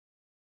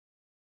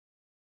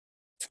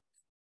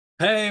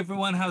Hey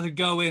everyone, how's it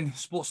going?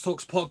 Sports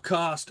Talks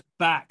podcast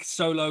back,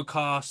 solo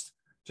cast,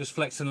 just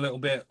flexing a little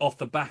bit off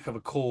the back of a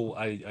call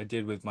I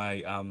did with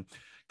my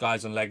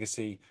guys on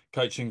Legacy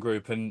coaching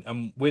group.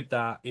 And with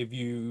that, if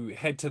you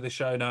head to the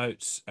show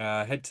notes,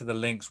 head to the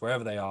links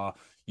wherever they are,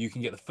 you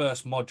can get the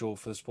first module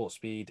for the Sports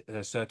Speed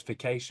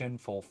certification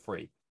for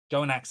free.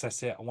 Go and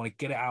access it. I want to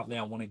get it out there.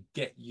 I want to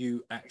get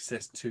you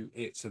access to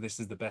it. So this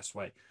is the best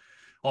way.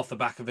 Off the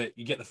back of it,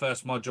 you get the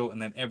first module, and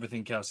then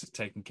everything else is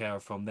taken care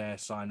of from there.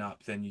 Sign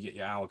up, then you get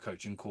your hour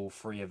coaching call,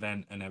 free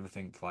event, and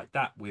everything like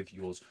that with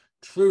yours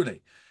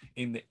truly,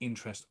 in the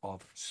interest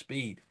of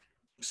speed.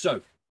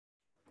 So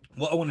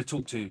what I want to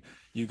talk to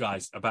you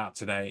guys about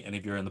today, and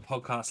if you're in the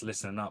podcast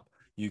listening up,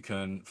 you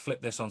can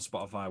flip this on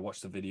Spotify,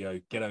 watch the video,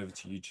 get over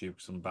to YouTube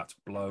because I'm about to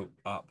blow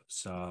up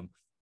some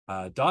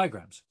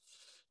diagrams.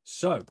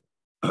 So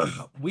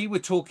we were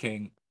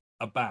talking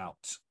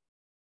about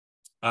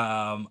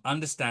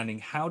understanding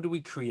how do we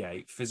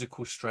create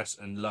physical stress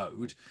and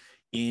load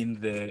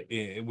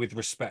with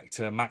respect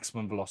to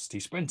maximum velocity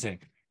sprinting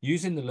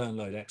using the learn,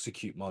 load,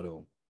 execute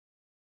model.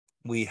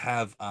 We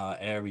have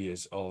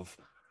areas of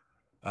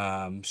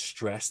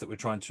stress that we're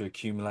trying to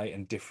accumulate,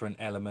 and different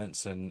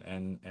elements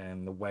and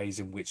the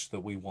ways in which that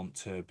we want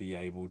to be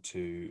able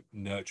to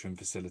nurture and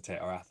facilitate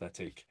our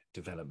athletic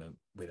development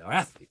with our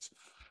athletes.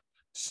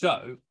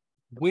 So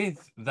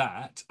with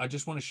that, I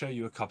just want to show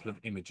you a couple of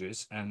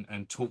images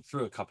and talk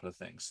through a couple of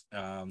things.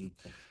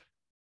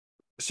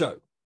 So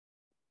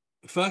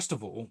first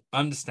of all,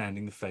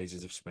 understanding the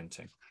phases of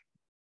sprinting.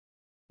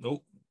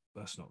 Oh,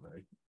 that's not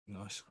very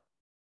nice.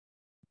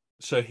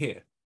 So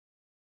here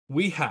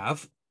we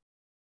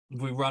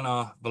run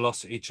our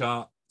velocity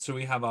chart. So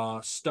we have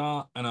our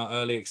start and our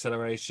early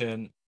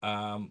acceleration.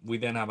 We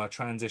then have our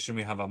transition,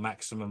 we have our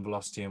maximum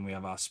velocity, and we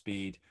have our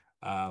speed.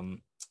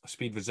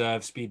 Speed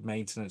reserve, speed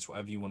maintenance,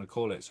 whatever you want to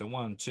call it. So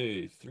 1,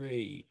 2,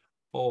 3,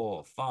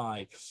 4,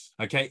 5.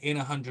 Okay, in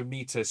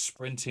 100-meter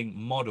sprinting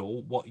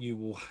model, what you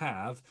will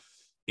have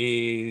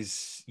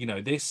is,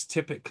 this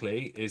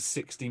typically is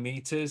 60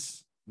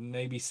 meters,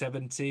 maybe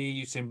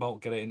 70. Usain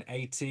Bolt get it in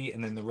 80,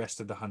 and then the rest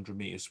of the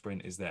 100-meter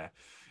sprint is there.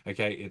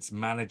 Okay, it's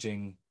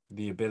managing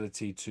the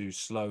ability to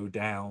slow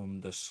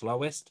down the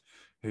slowest,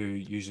 who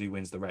usually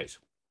wins the race.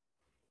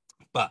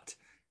 But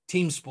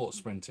team sport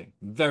sprinting,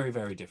 very,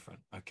 very different.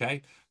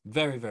 Okay,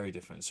 very, very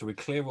different. So we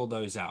clear all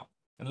those out,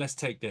 and let's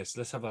take this.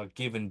 Let's have our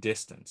given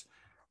distance.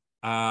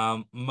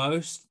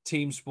 Most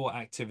team sport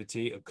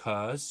activity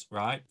occurs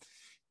right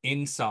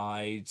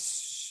inside.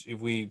 If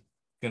we're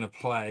going to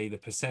play the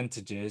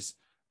percentages,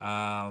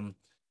 30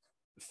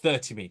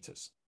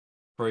 meters,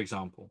 for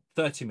example,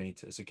 30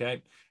 meters.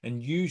 Okay,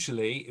 and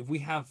usually if we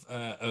have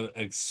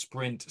a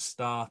sprint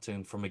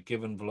starting from a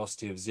given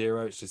velocity of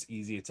 0, it's just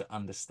easier to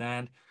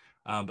understand.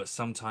 But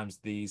sometimes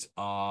these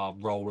are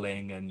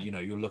rolling, and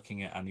you're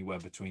looking at anywhere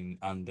between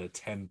under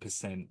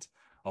 10%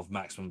 of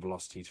maximum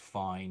velocity to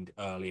find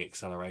early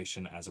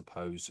acceleration, as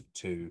opposed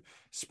to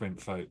sprint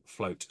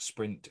float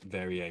sprint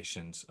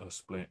variations, or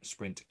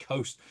sprint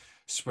coast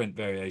sprint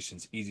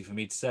variations. Easy for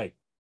me to say.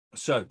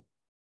 So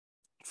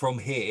from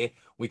here,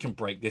 we can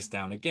break this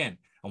down again.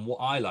 And what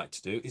I like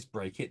to do is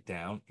break it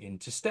down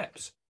into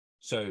steps.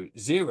 So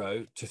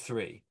 0 to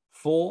 3,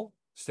 4,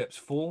 steps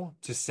 4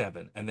 to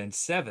 7, and then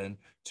 7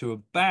 to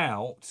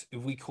about,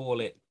 if we call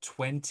it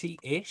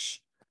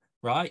 20-ish,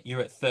 right?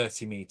 You're at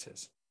 30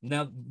 meters.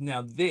 Now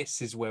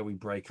this is where we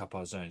break up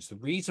our zones. The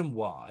reason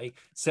why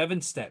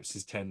 7 steps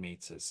is 10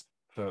 meters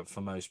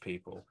for most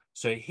people.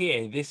 So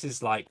here, this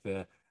is like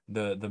the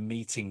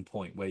meeting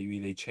point where you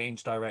either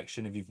change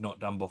direction if you've not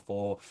done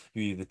before,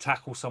 you either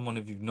tackle someone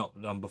if you've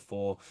not done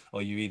before,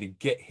 or you either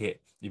get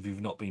hit if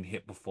you've not been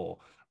hit before.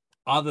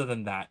 Other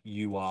than that,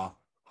 you are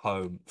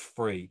home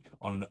free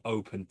on an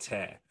open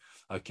tear.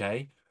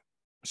 Okay,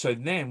 so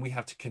then we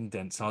have to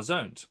condense our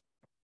zones.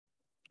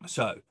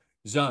 So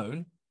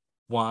zone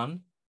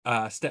 1,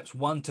 steps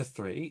 1 to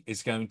 3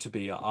 is going to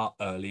be our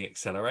early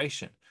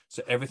acceleration.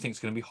 So everything's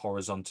going to be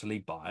horizontally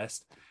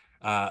biased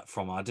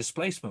from our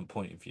displacement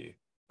point of view.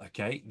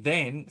 Okay,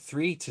 then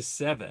 3 to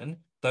 7,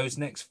 those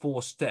next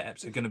 4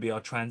 steps are going to be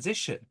our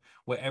transition,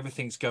 where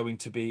everything's going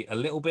to be a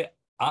little bit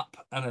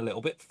up and a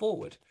little bit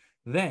forward.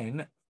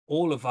 Then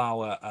all of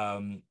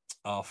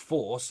our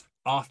force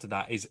after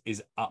that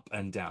is up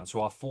and down.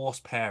 So our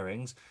force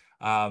pairings,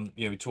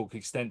 we talk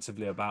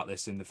extensively about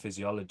this in the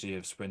physiology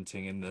of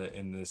sprinting in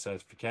the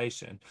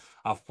certification.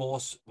 Our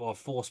force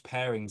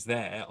pairings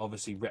there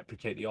obviously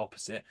replicate the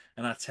opposite,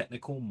 and our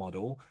technical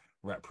model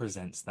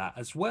represents that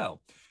as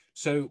well.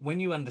 So when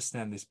you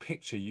understand this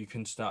picture, you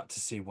can start to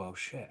see, well,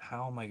 shit,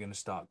 how am I going to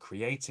start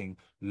creating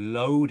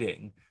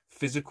loading,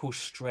 physical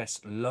stress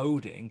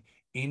loading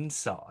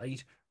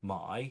inside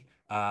my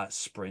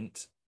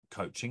sprint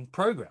coaching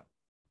program?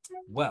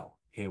 Well,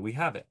 here we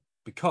have it.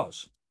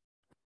 Because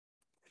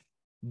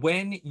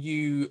when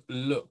you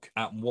look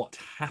at what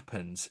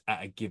happens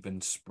at a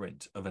given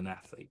sprint of an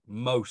athlete,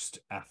 most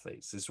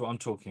athletes, this is what I'm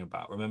talking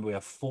about. Remember, we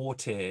have 4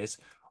 tiers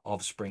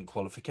of sprint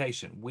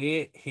qualification.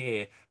 We're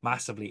here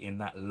massively in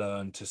that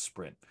learn to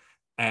sprint.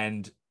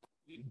 And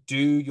do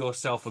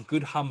yourself a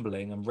good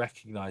humbling and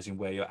recognizing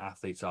where your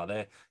athletes are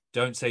there.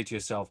 Don't say to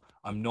yourself,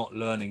 I'm not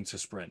learning to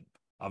sprint.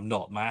 I'm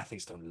not. My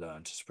athletes don't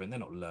learn to sprint. They're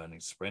not learning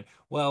to sprint.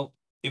 Well,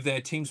 if they're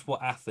a team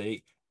sport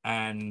athlete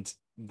and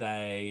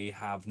they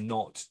have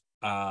not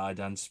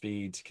done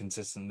speed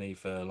consistently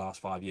for the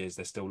last 5 years,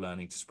 they're still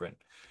learning to sprint.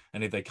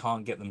 And if they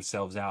can't get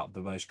themselves out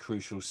the most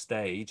crucial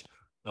stage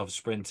of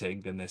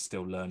sprinting, then they're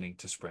still learning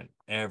to sprint.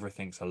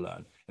 Everything's a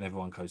learn, and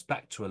everyone goes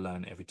back to a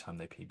learn every time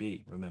they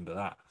PB. Remember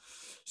that.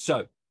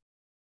 So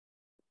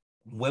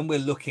when we're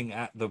looking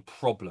at the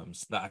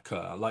problems that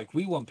occur, like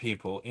we want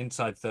people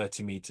inside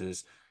 30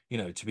 meters,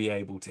 to be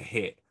able to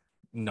hit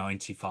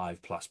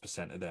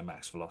 95+% of their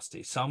max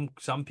velocity. Some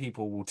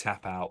people will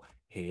tap out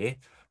here,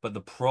 but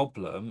the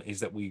problem is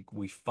that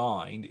we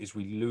find is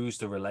we lose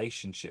the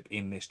relationship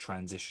in this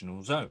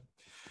transitional zone.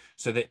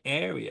 So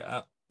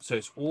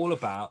it's all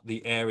about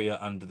the area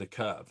under the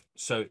curve.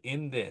 So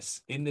in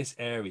this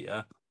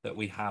area that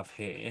we have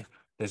here,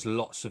 there's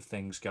lots of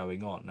things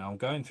going on. Now I'm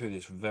going through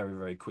this very,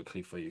 very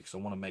quickly for you because I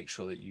want to make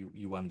sure that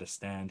you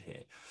understand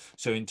here.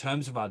 So in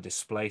terms of our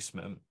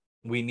displacement,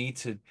 we need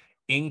to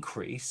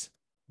increase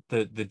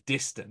the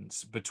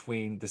distance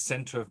between the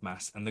center of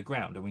mass and the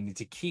ground, and we need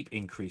to keep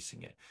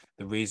increasing it.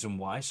 The reason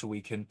why, so we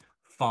can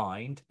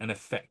find an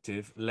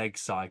effective leg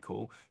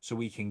cycle, so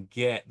we can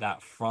get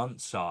that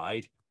front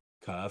side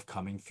curve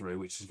coming through,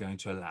 which is going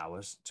to allow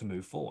us to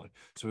move forward.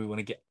 So we want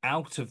to get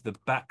out of the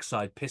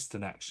backside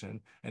piston action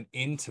and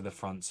into the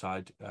front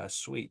side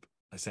sweep,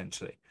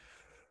 essentially.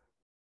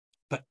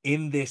 But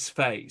in this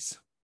phase,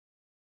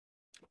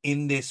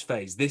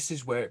 this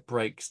is where it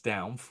breaks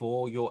down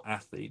for your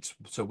athletes.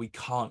 So we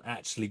can't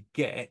actually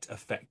get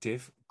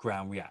effective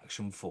ground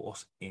reaction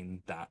force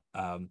in that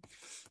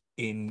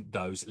in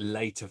those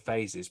later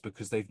phases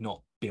because they've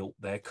not built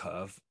their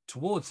curve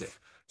towards it.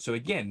 So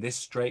again, this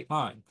straight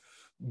line,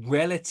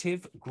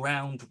 relative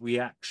ground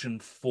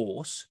reaction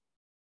force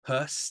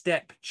per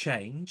step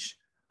change.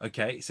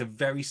 Okay, it's a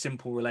very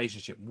simple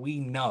relationship. We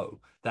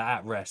know that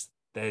at rest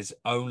there's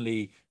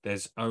only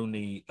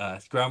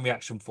ground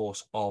reaction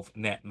force of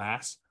net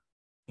mass,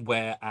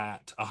 where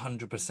at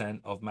 100%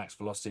 of max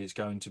velocity it's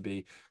going to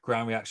be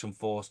ground reaction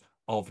force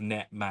of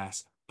net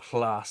mass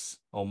plus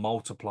or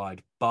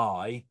multiplied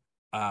by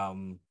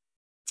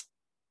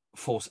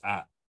force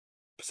at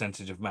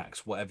percentage of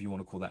max, whatever you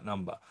want to call that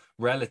number.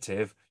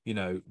 Relative,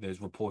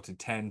 there's reported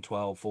 10,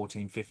 12,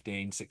 14,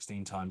 15,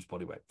 16 times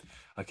body weight.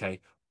 Okay,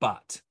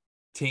 but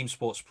team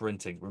sport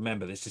sprinting,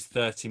 remember, this is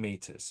 30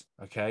 meters.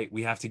 Okay,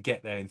 we have to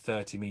get there in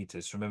 30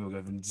 meters. Remember, we're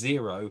going from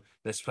 0,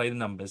 let's play the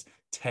numbers,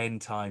 10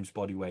 times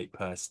body weight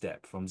per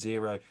step, from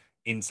 0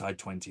 inside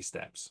 20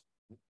 steps.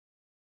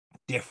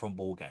 Different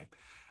ball game.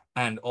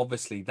 And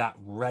obviously that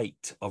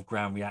rate of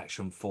ground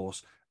reaction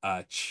force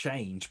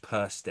change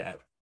per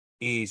step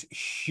is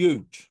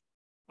huge,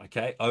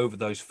 okay, over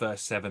those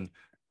first 7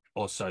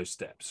 or so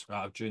steps.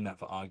 Right? I'm doing that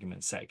for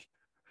argument's sake.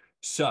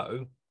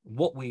 So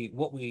what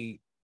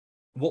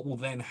will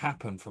then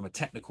happen from a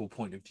technical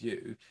point of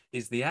view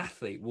is the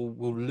athlete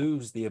will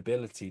lose the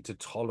ability to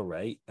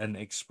tolerate and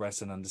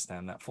express and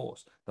understand that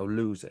force. They'll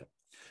lose it.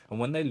 And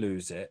when they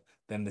lose it,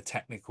 then the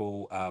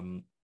technical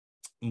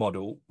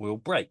model will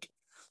break.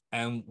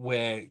 And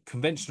where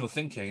conventional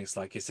thinking is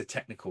like it's a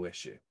technical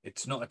issue.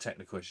 It's not a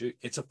technical issue,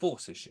 it's a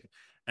force issue.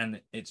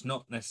 And it's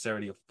not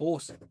necessarily a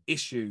force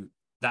issue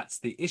that's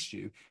the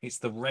issue. It's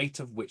the rate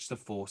of which the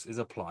force is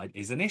applied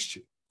is an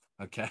issue.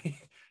 Okay.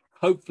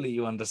 Hopefully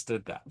you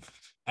understood that.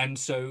 And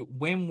so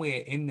when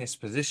we're in this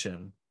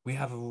position, we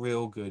have a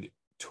real good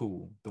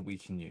tool that we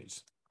can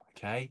use.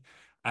 Okay.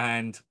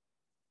 And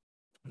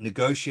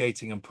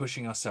negotiating and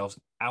pushing ourselves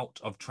out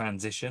of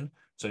transition.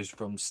 So it's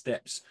from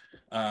steps,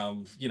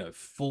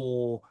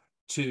 4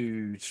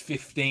 to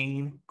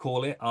 15,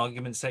 call it,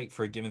 argument's sake,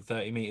 for a given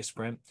 30-meter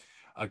sprint.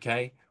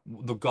 Okay.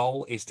 The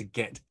goal is to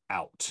get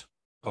out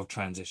of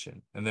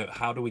transition. And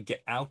how do we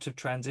get out of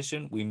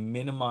transition? We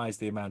minimize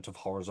the amount of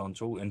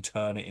horizontal and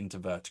turn it into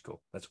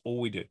vertical. That's all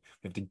we do.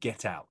 We have to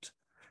get out.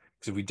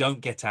 Because if we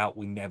don't get out,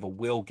 we never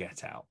will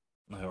get out.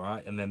 All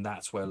right. And then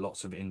that's where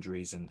lots of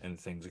injuries and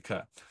things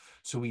occur.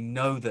 So we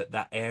know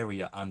that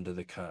area under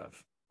the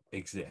curve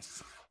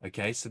exists.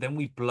 Okay. So then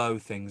we blow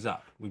things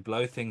up. We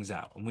blow things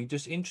out and we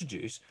just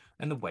introduce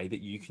and the way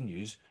that you can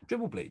use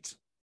dribble bleeds.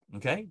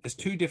 Okay, there's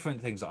 2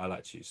 different things that I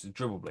like to use, the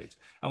dribble bleeds,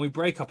 and we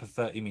break up a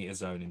 30-meter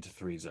zone into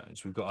 3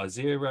 zones. We've got our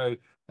 0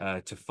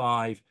 to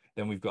 5,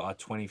 then we've got our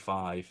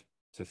 25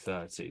 to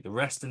 30. The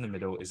rest in the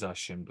middle is our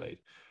shin blade,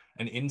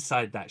 and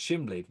inside that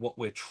shin blade, what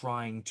we're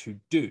trying to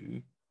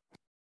do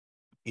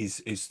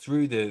is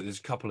through there's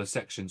a couple of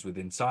sections with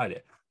inside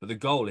it, but the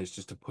goal is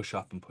just to push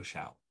up and push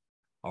out.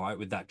 All right,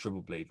 with that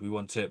dribble bleed, we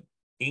want to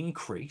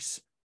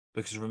increase.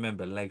 Because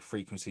remember, leg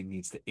frequency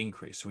needs to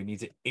increase. So we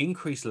need to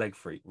increase leg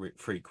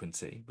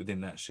frequency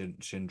within that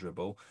shin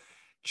dribble,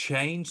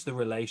 change the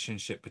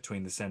relationship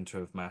between the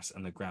center of mass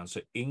and the ground. So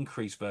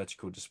increase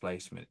vertical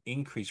displacement,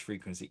 increase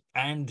frequency,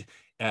 and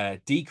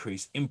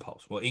decrease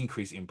impulse. Well,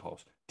 increase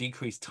impulse,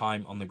 decrease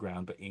time on the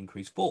ground, but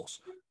increase force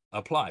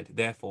applied.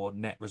 Therefore,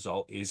 net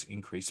result is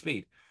increased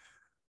speed.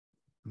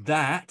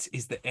 that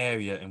is the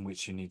area in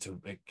which you need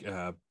to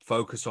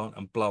focus on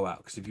and blow out.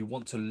 Because if you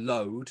want to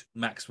load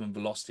maximum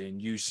velocity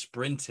and use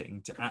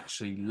sprinting to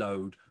actually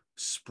load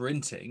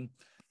sprinting,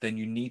 then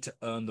you need to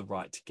earn the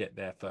right to get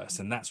there first.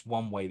 And that's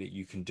one way that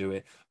you can do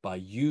it, by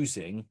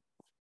using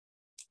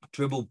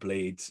dribble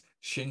bleeds,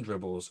 shin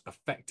dribbles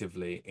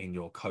effectively in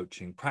your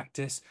coaching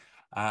practice,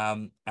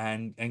 and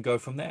go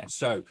from there.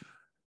 So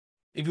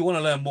if you want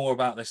to learn more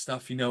about this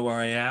stuff, you know where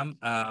I am.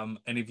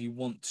 And if you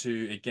want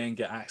to, again,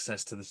 get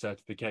access to the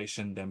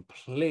certification, then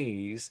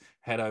please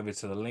head over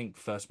to the link.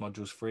 First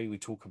module's free. We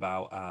talk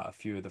about a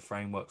few of the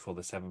frameworks, or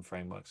the 7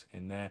 frameworks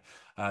in there.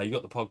 You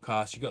got the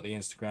podcast, you got the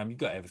Instagram, you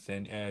got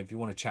everything. If you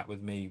want to chat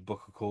with me,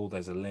 book a call.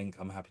 There's a link.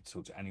 I'm happy to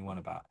talk to anyone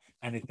about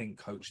anything,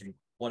 coaching,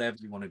 whatever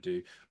you want to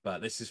do.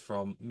 But this is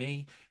from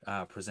me,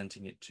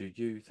 presenting it to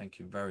you. Thank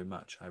you very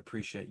much. I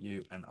appreciate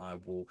you, and I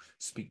will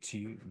speak to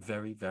you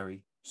very,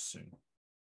 very soon.